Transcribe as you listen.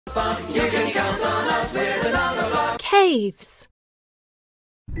But you can count on us with a Numberblock. Caves.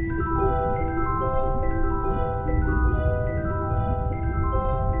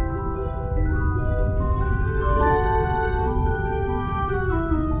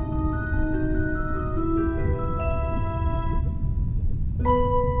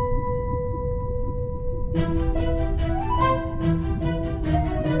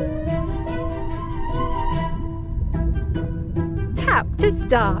 Tap to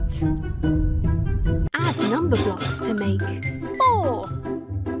start. Add number blocks to make 4.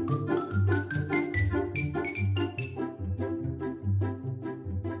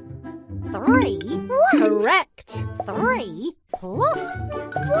 Three. Correct. 3 plus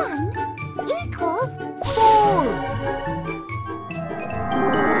 1 equals 4.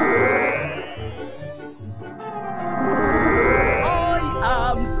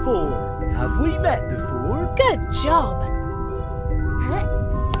 I am 4. Have we met before? Good job.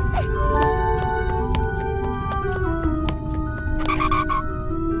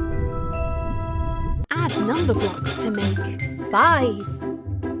 Add number blocks to make 5.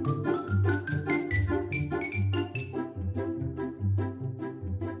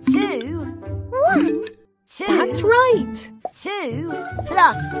 2 1 2. That's right. 2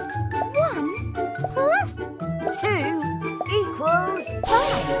 plus 1 plus 2 equals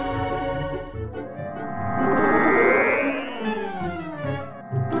 5.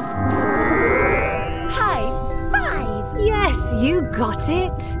 High 5. Yes, you got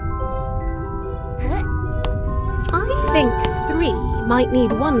it. I think 3 might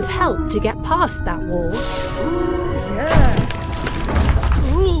need 1's help to get past that wall. Yeah.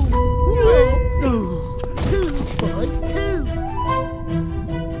 Ooh. 2 by 2.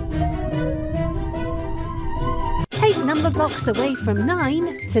 Take number blocks away from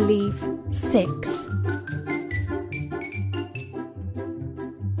 9 to leave 6.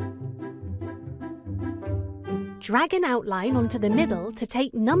 Drag an outline onto the middle to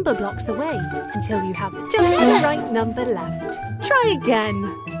take number blocks away until you have just the right number left. Try again.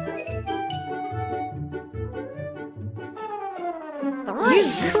 You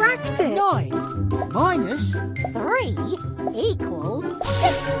cracked it. 9 minus 3 equals 6.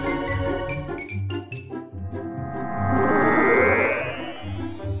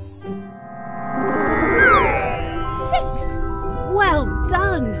 Well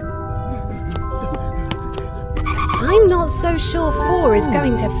done. I'm not so sure 4 is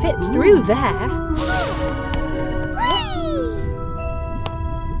going to fit through there.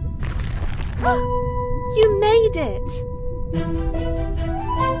 You made it.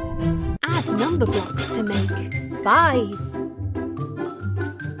 Add number blocks to make 5.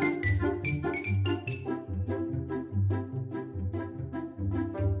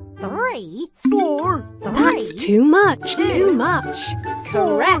 3 4. That's too much, too much.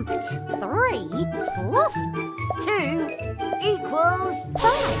 Correct. 3 plus 2 equals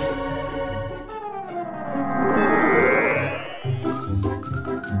 5.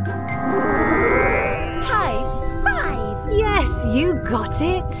 High 5. Yes, you got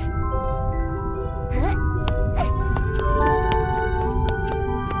it.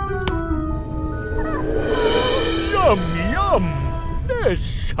 Yum, yum! There's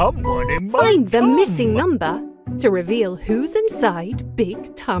someone in my Find the tum. missing number to reveal who's inside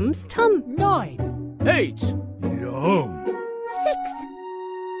Big Tum's tum. 9 8. Yum! 6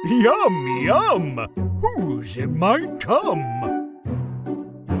 Yum, yum! Who's in my tum?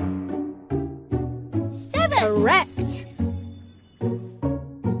 7 Correct.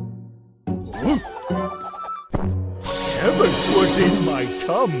 Seven was in my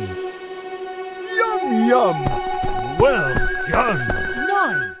tum. Yum, yum! Well done!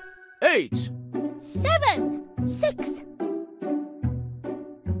 9 8. 7 6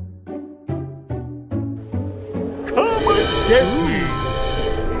 Come and get me!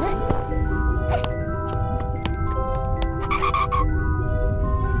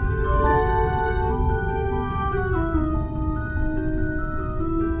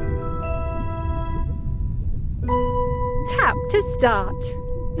 Tap to start.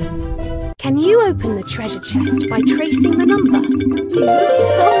 Can you open the treasure chest by tracing the number? You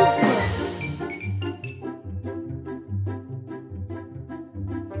solved it!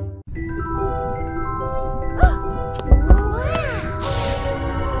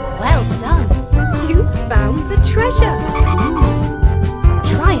 Well done! You found the treasure!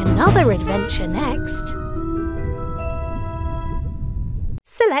 Try another adventure next.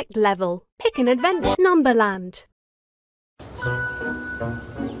 Select level. Pick an adventure. Numberland.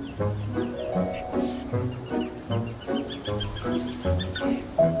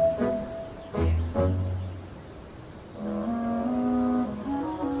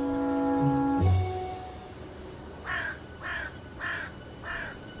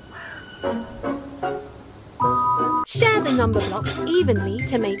 number blocks evenly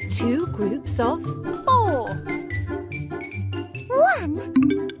to make two groups of 4.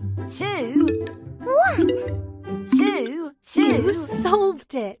 1, 2, 1, 2, 2. You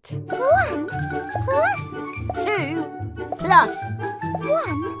solved it. 1 plus 2 plus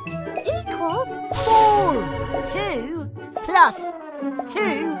 1 equals 4. 2 plus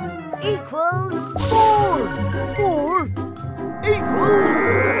 2 equals 4. 4 equals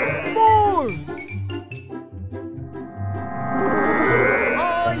 4.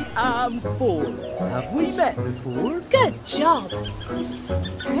 I am 4. Have we met before? Good job.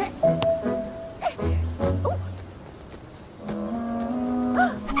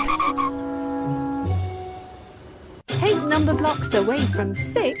 Take number blocks away from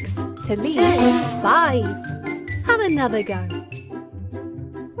 6 to leave 5. Have another go.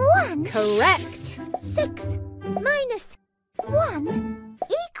 1 Correct. 6 minus 1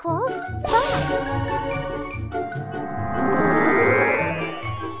 equals 5.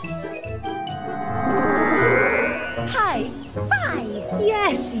 High 5.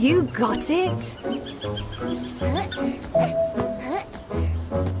 Yes, you got it.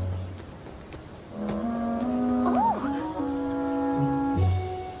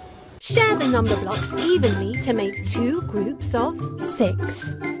 Share the number blocks evenly to make two groups of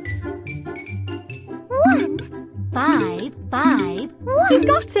 6. 1 5 5 1. You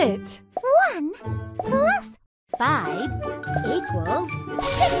got it. 1 plus 5 equals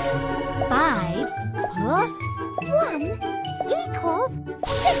 6. 5 plus 1 equals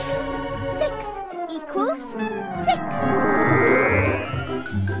 6. 6 equals 6.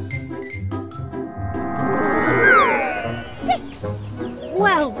 6.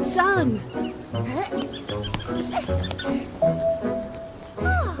 Well done.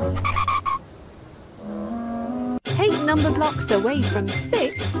 Take number blocks away from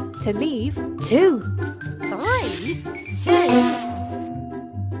 6 to leave 2. 3, 2.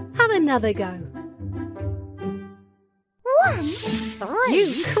 Have another go. 1 3.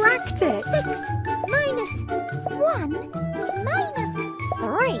 You cracked it. 6 minus 1 minus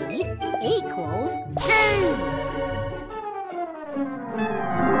 3 equals 2.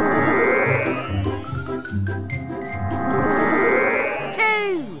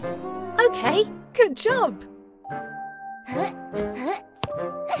 Okay, good job.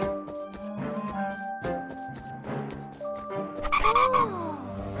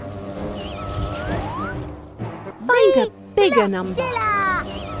 Find a bigger number.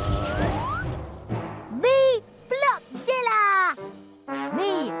 Me Blockzilla!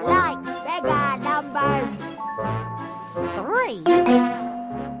 Me like bigger numbers. 3,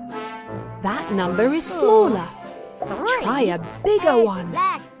 That number is smaller. 3 Try a bigger is one.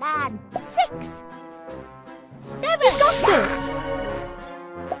 less than 6. 7. You got it.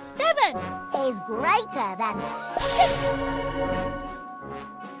 7 is greater than 6.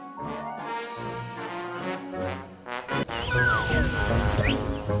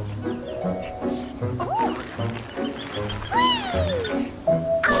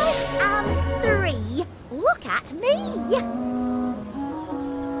 I am 3. Look at me.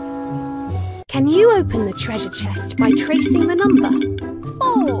 Can you open the treasure chest by tracing the number?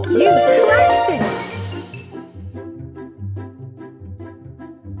 4. You cracked it.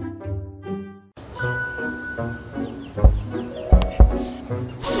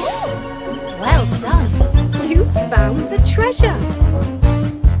 Well done. You found the treasure.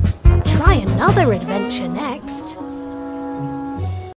 Try another adventure next.